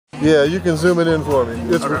Yeah, you can zoom it in for me.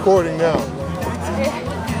 It's recording now.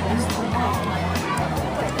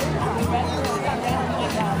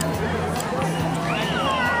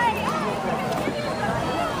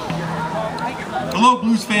 Hello,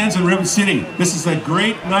 blues fans in Redwood City. This is a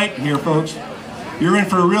great night here, folks. You're in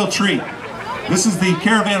for a real treat. This is the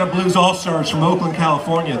Caravan of Blues All-Stars from Oakland,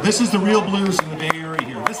 California. This is the real blues in the Bay Area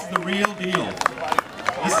here. This is the real deal.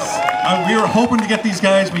 This is, we were hoping to get these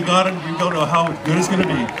guys. We got them. We don't know how good it's going to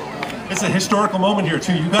be. It's a historical moment here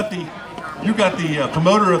too. You got the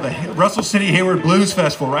promoter of the Russell City Hayward Blues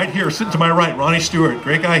Festival right here, sitting to my right, Ronnie Stewart,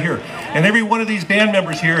 great guy here. And every one of these band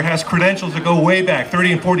members here has credentials that go way back,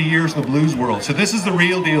 30 and 40 years in the blues world. So this is the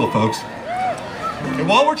real deal, folks. And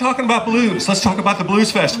while we're talking about blues, let's talk about the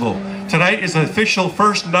Blues Festival. Tonight is the official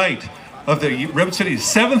first night of the Redwood City's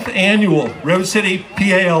 7th annual Redwood City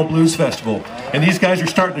PAL Blues Festival. And these guys are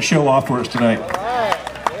starting to show off for us tonight.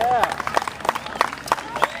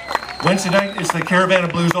 Wednesday night is the Caravan of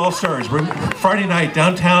Blues All-Stars. Friday night,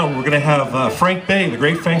 downtown, we're going to have Frank Bay, the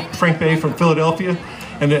great Frank Bay from Philadelphia,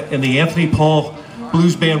 and the Anthony Paul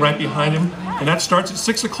Blues Band right behind him. And that starts at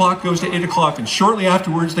 6 o'clock, goes to 8 o'clock, and shortly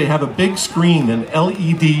afterwards they have a big screen, an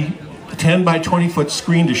LED 10 by 20 foot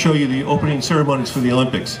screen to show you the opening ceremonies for the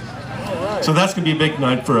Olympics. So that's going to be a big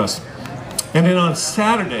night for us. And then on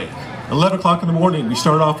Saturday, 11 o'clock in the morning, we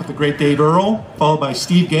start off with the great Dave Earle, followed by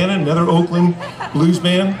Steve Gannon, another Oakland blues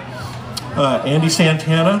band, Andy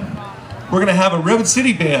Santana. We're going to have a Redwood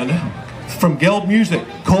City band from Geld Music,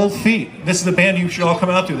 Cold Feet. This is a band you should all come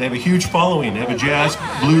out to. They have a huge following. They have a jazz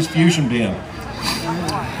blues fusion band.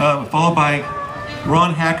 Followed by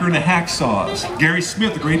Ron Hacker and the Hacksaws. Gary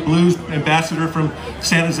Smith, the great blues ambassador from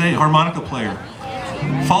San Jose, harmonica player.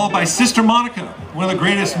 Followed by Sister Monica, one of the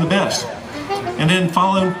greatest and the best. And then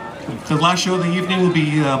following, the last show of the evening will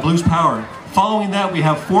be Blues Power. Following that, we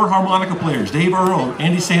have 4 harmonica players: Dave Earle,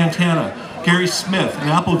 Andy Santana, Gary Smith, and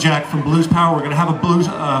Applejack from Blues Power. We're going to have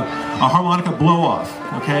a harmonica blow-off,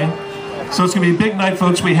 okay? So it's going to be a big night,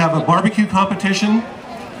 folks. We have a barbecue competition.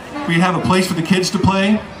 We have a place for the kids to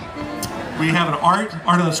play. We have an art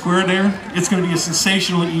on the square there. It's going to be a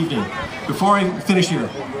sensational evening. Before I finish here,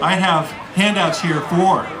 I have handouts here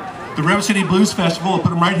for the Redwood City Blues Festival. I'll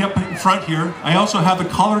put them right up in front here. I also have the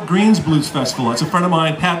Collard Greens Blues Festival. That's a friend of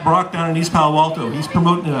mine, Pat Brock, down in East Palo Alto. He's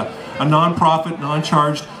promoting a non-profit,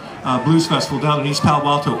 non-charged blues festival down in East Palo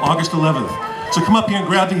Alto, August 11th. So come up here and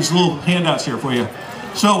grab these little handouts here for you.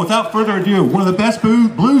 So without further ado, one of the best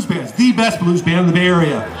blues bands, the best blues band in the Bay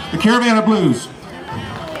Area, the Caravan of Blues.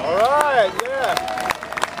 All right,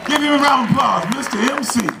 yeah. Give him a round of applause, Mr.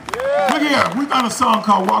 MC. Yeah. Look here, we got a song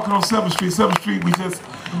called Walking on 7th Street. 7th Street, we just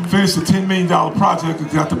finished a $10 million project.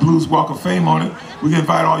 It got the Blues Walk of Fame on it. We can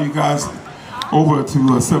invite all you guys over to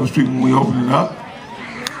 7th Street when we open it up.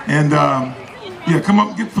 And yeah, come up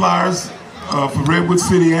and get flyers for Redwood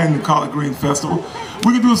City and the Collard Green Festival.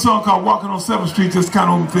 We're going to do a song called Walking on 7th Street, just kind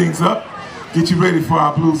of open things up, get you ready for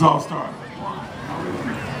our Blues All-Star.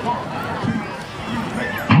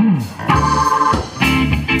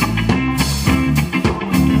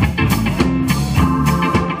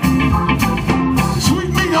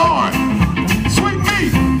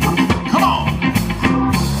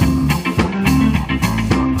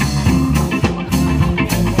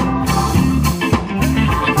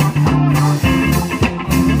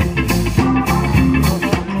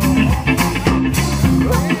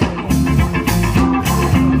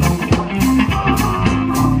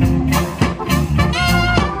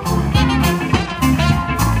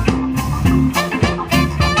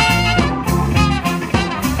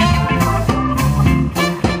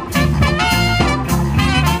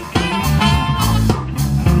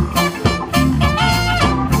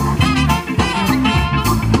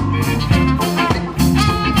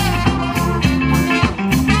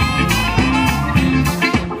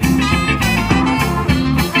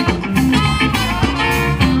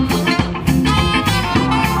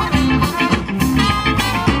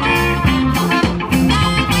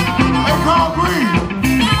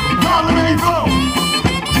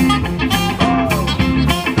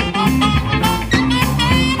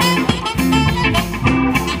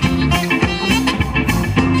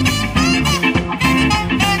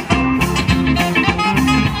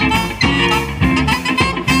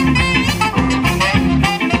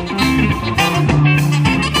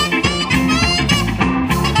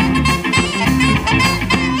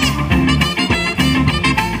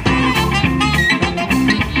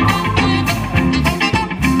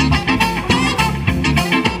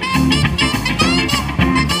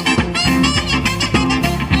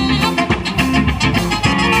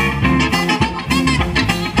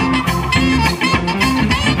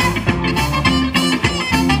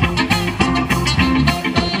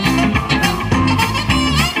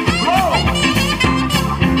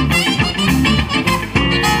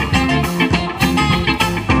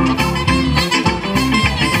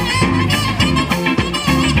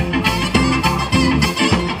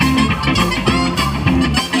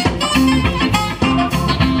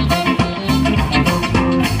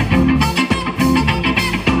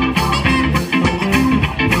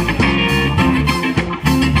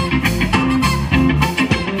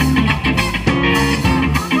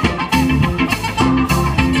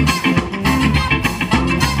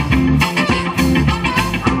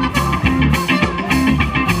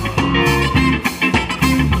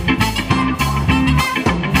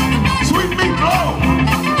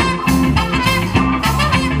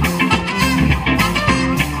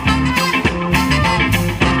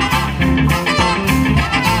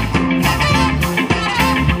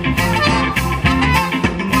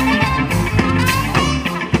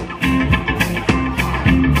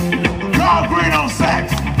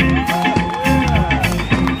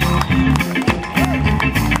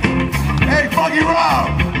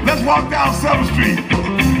 walk down 7th Street.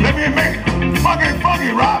 Let me make it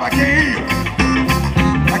funky, Rob. I can't hear you.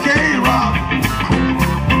 I can't hear you, Rob.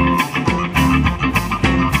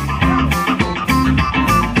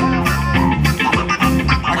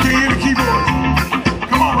 I can't hear the keyboard.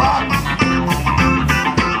 Come on, Rob.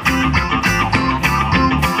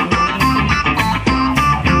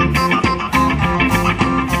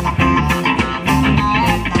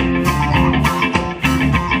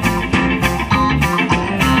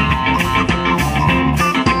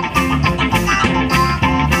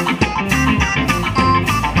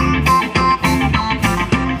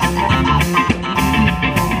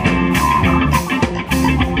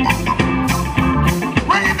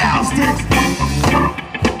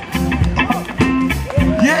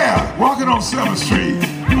 Walking on 7th Street.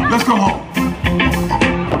 Let's go home.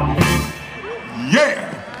 Yeah.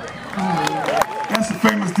 That's the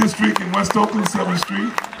famous district in West Oakland, 7th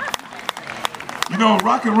Street. You know,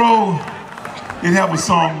 rock and roll, they have a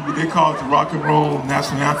song, they call it the rock and roll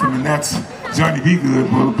national anthem, and that's Johnny B.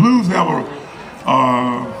 Good. Well, the blues have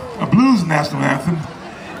a blues national anthem,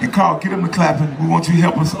 and Carl, get them to clapping. We want you to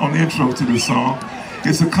help us on the intro to this song.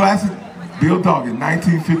 It's a classic, Bill Doggett,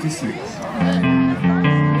 1956.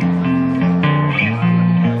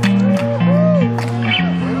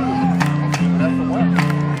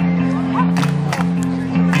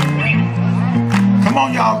 Come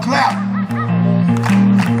on, y'all, clap.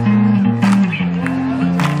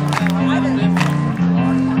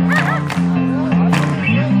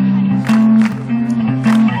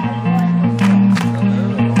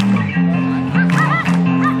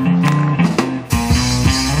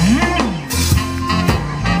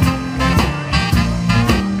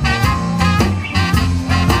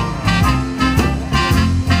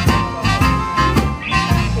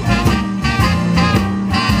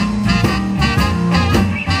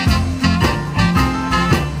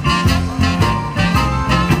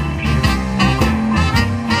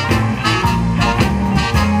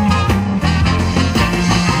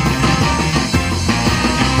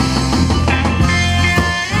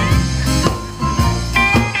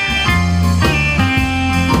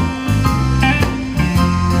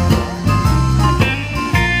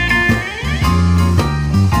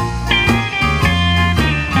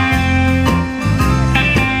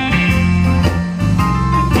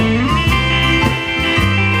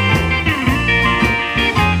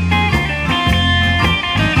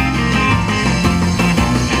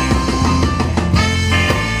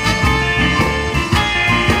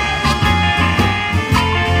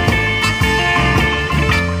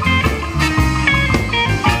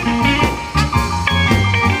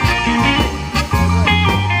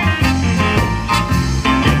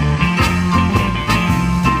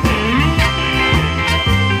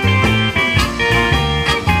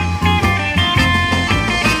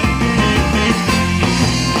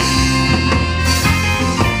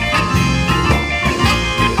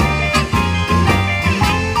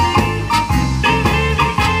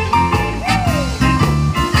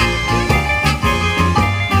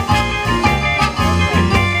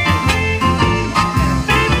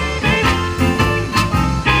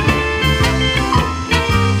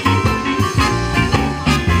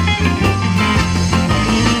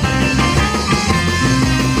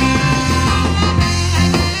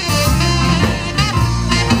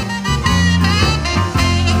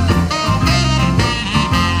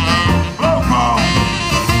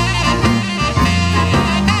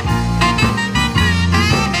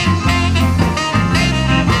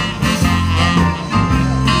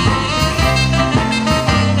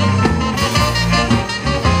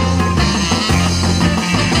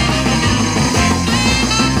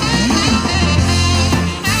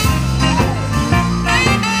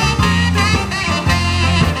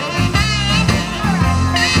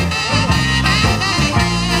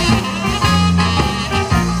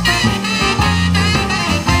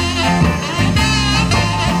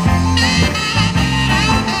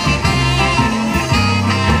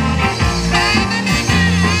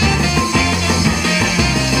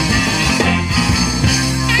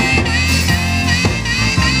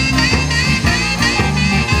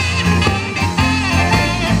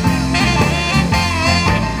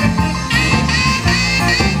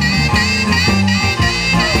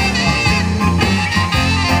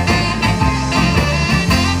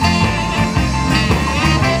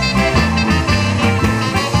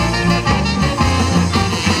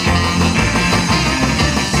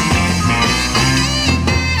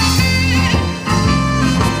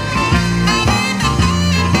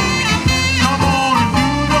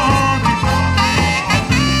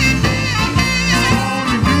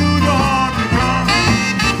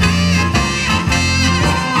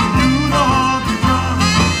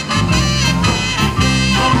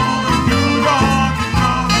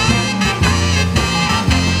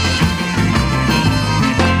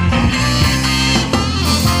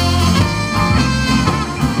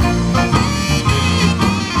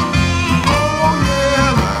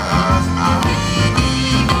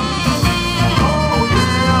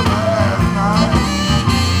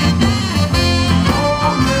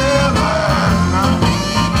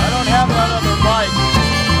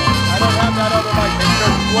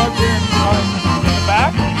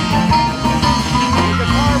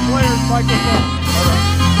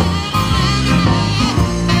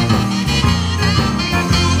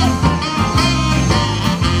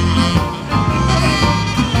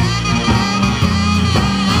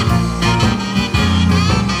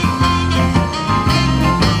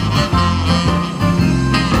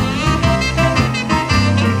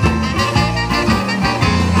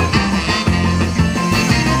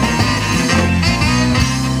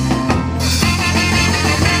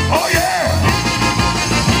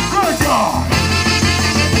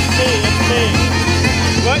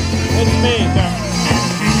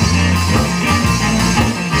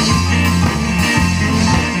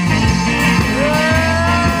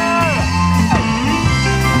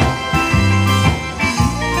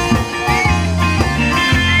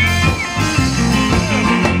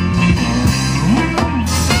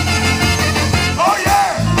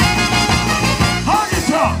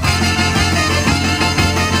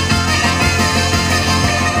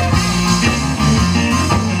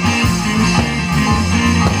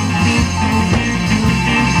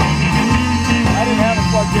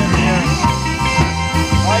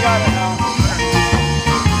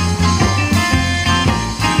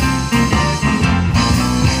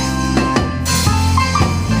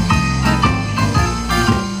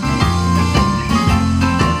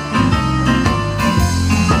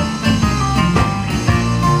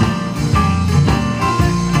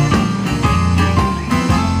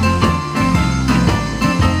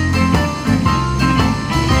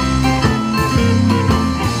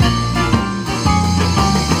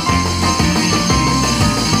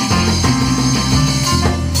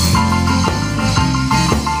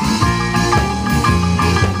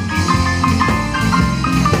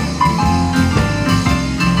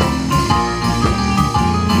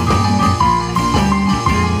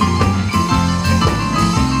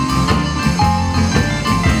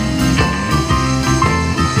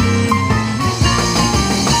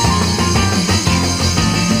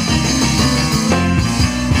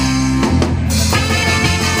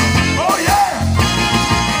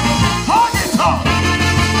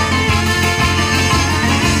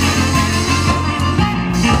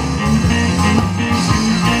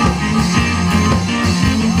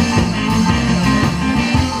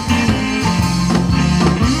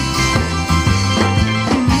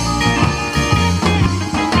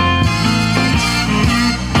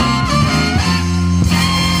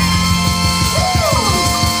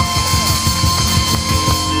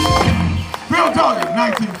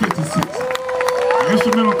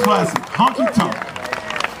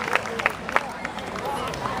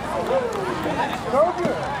 Going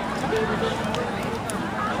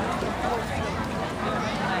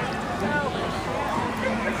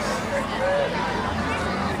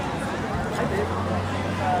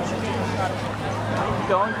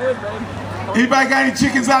good, baby. Anybody got any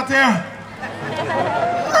chickens out there?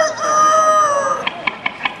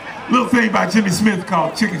 Little thing by Jimmy Smith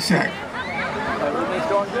called Chicken Shack. Everything's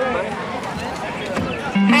going good, buddy.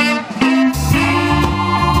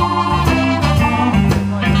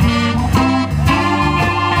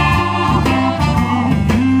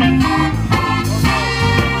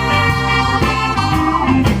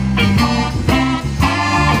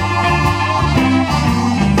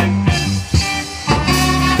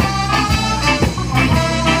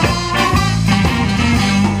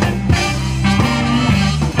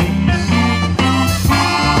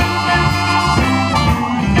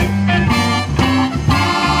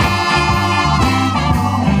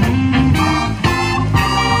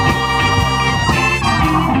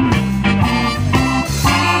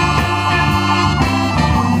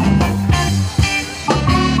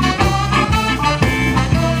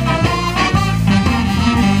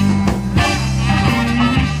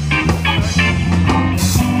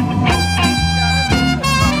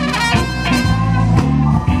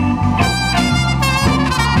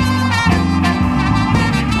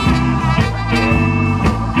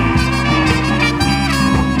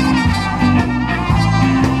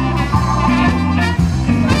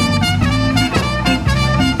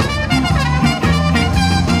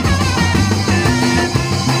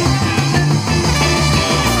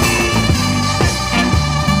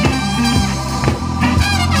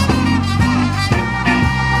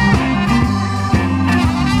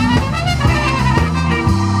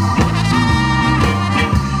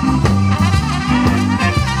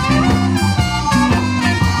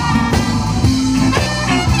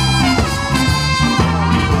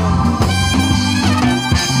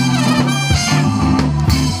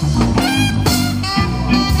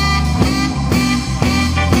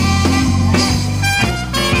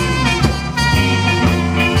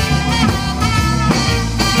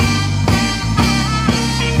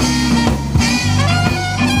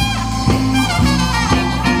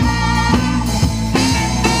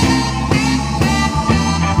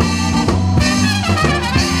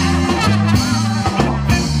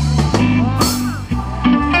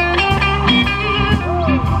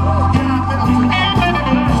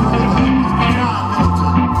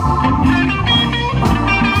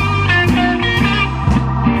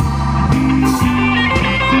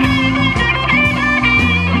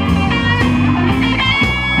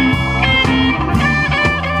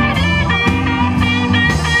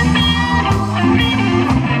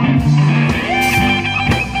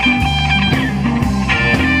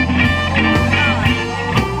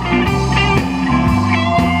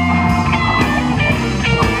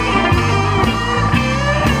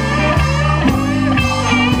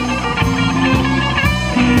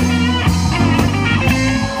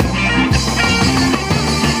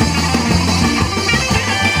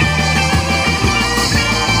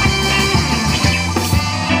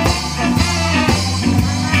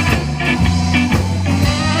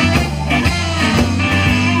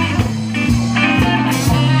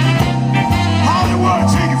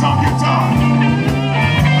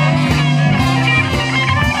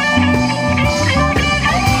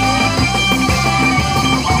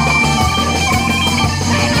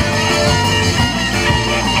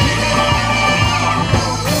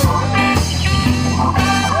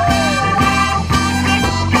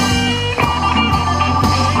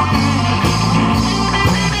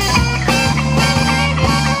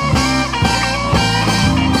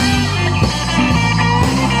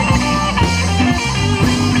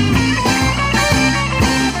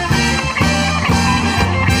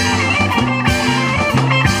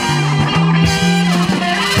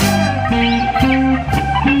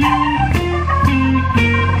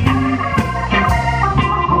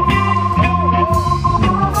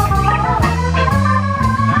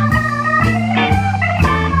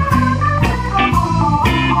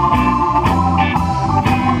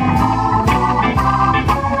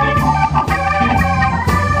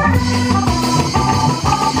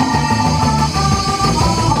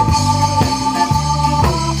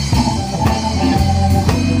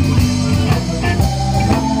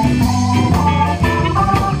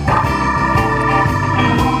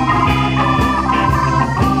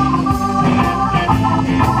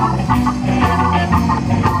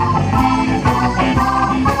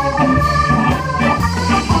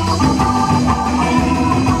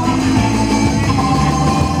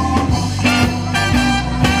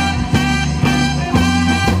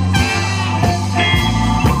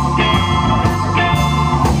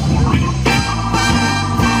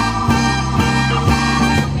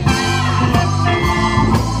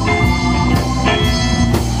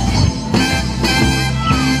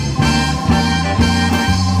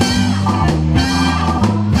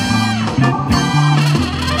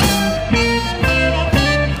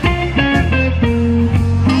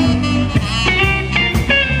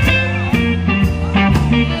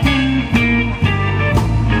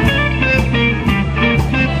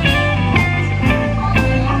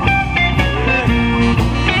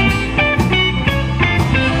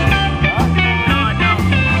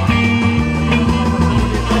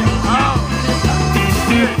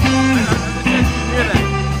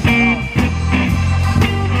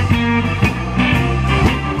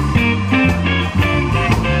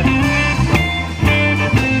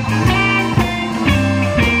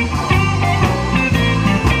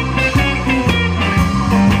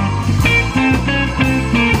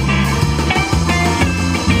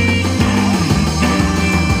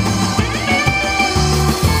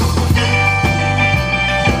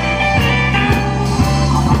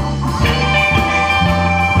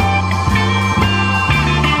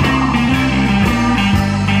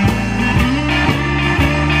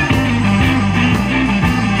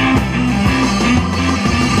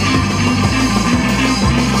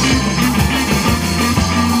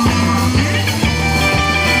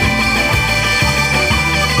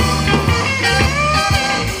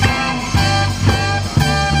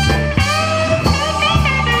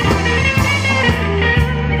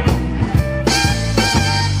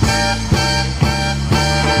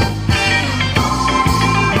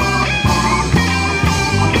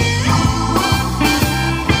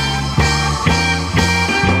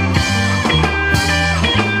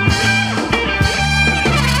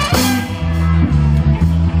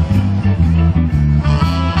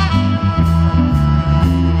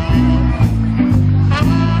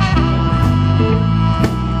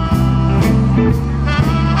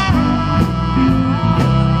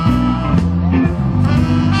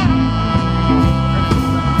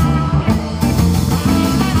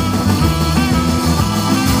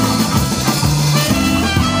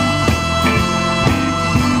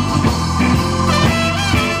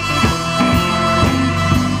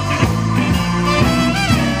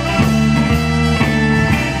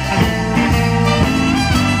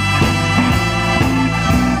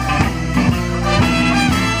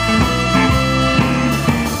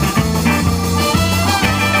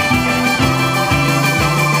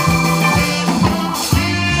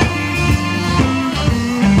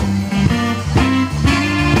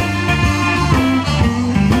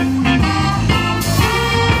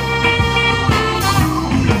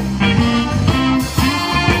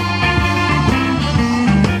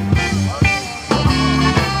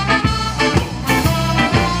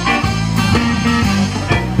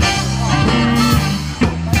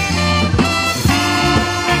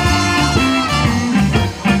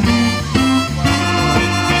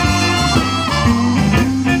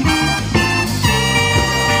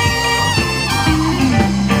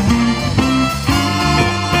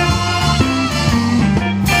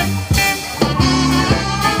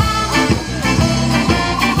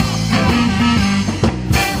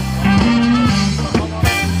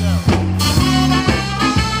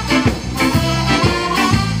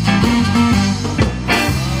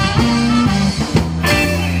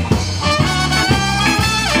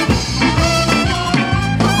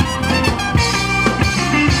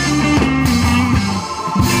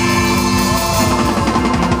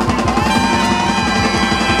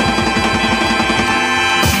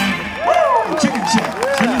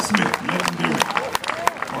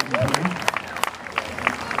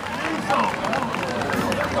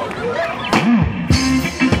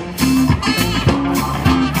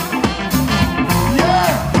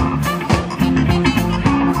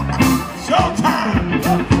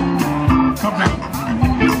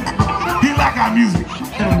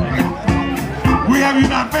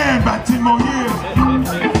 years.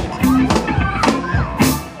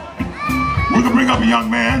 We can bring up a young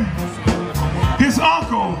man. His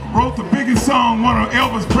uncle wrote the biggest song, one of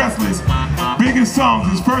Elvis Presley's biggest songs,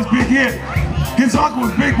 his first big hit. His uncle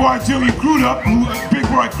was Big Boy Junior Crudup, Big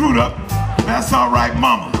Boy Crudup, That's All Right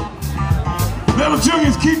Mama. Little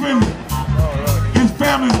Junior's keeping his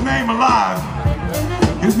family's name alive.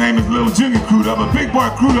 His name is Little Junior Crudup, but Big Boy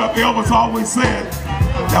Crudup, Elvis always said,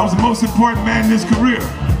 that was the most important man in his career,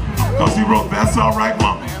 because he wrote That's All Right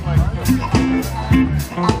Mama.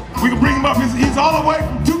 We can bring him up, he's all the way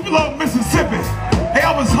from Tupelo, Mississippi.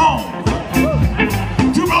 Elvis home.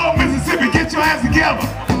 Tupelo, Mississippi, get your hands together.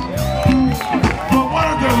 But one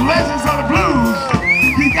of the legends